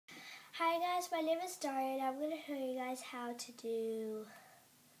Hi guys, my name is Daria and I'm going to show you guys how to do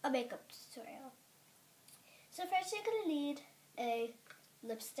a makeup tutorial. So first you're going to need a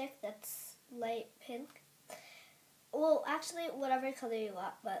lipstick that's light pink. Well, actually whatever color you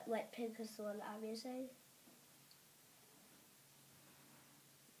want, but light pink is the one that I'm using.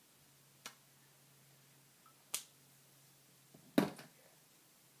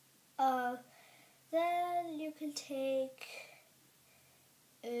 Then you can take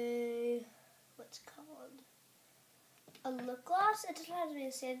a lip gloss. It doesn't have to be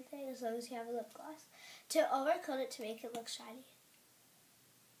the same thing as long as you have a lip gloss to overcoat it to make it look shiny.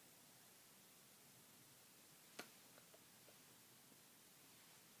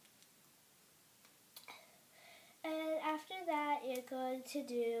 And after that, you're going to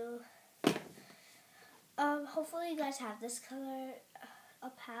do, hopefully you guys have this color, a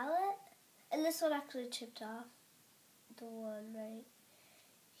palette. And this one actually chipped off. The one right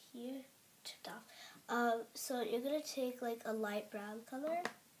here chipped off. So you're going to take like a light brown color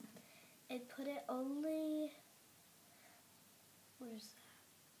and put it only, where's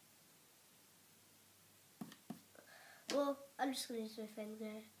that? Well, I'm just going to use my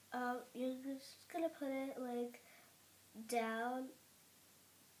finger. You're just going to put it like down,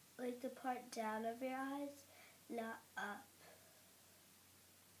 like the part down of your eyes, not up.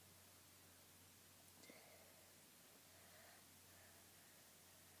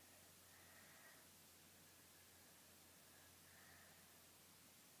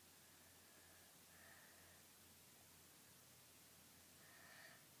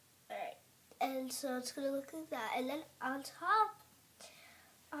 Alright, and so it's going to look like that. And then on top,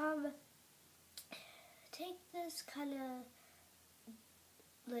 take this kind of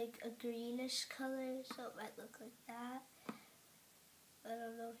like a greenish color, so it might look like that. I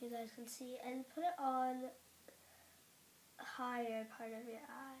don't know if you guys can see. And put it on a higher part of your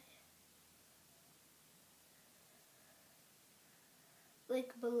eye.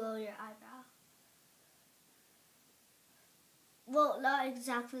 Like below your eyebrow. Well, not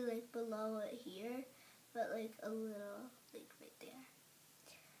exactly like below it here, but like a little, like right there.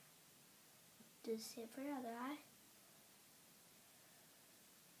 Do the same for your other eye.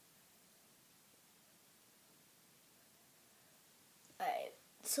 Alright,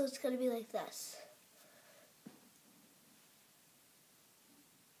 so it's going to be like this.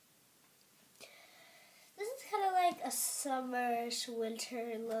 This is kind of like a summerish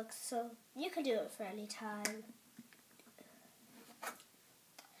winter look, so you can do it for any time.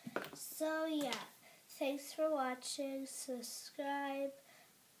 So yeah, thanks for watching. Subscribe,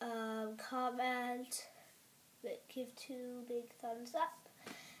 comment, give 2 big thumbs up.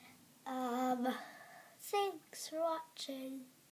 Thanks for watching.